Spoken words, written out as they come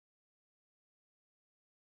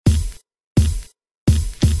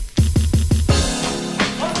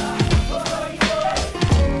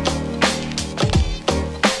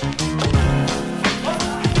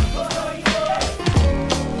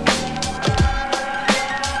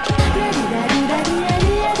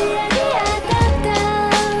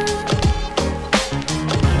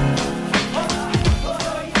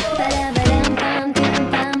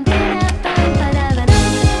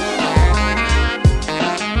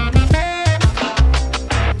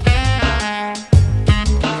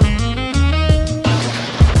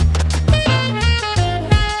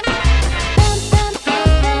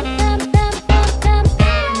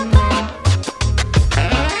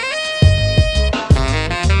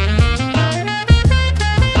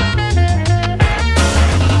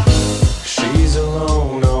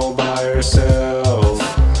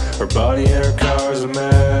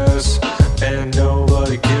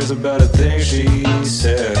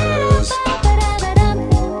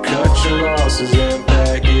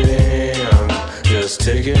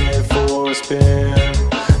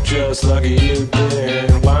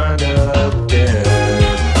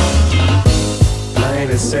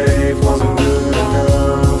life wasn't good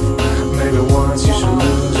enough. Maybe once you should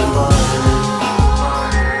lose your mind.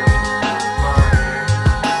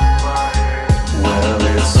 Well,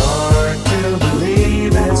 it's hard to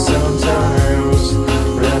believe it sometimes,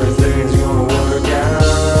 but everything's gonna work out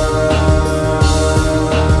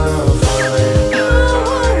fine.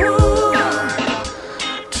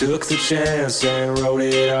 Took the chance and wrote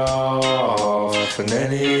it off, and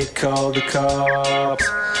then he called the cops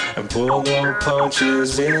and pulled no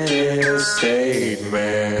punches in his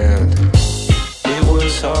statement. It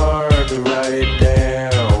was hard to write it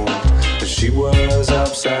down, but she was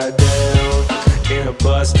upside down in a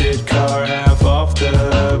busted car half off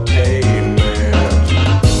the pavement.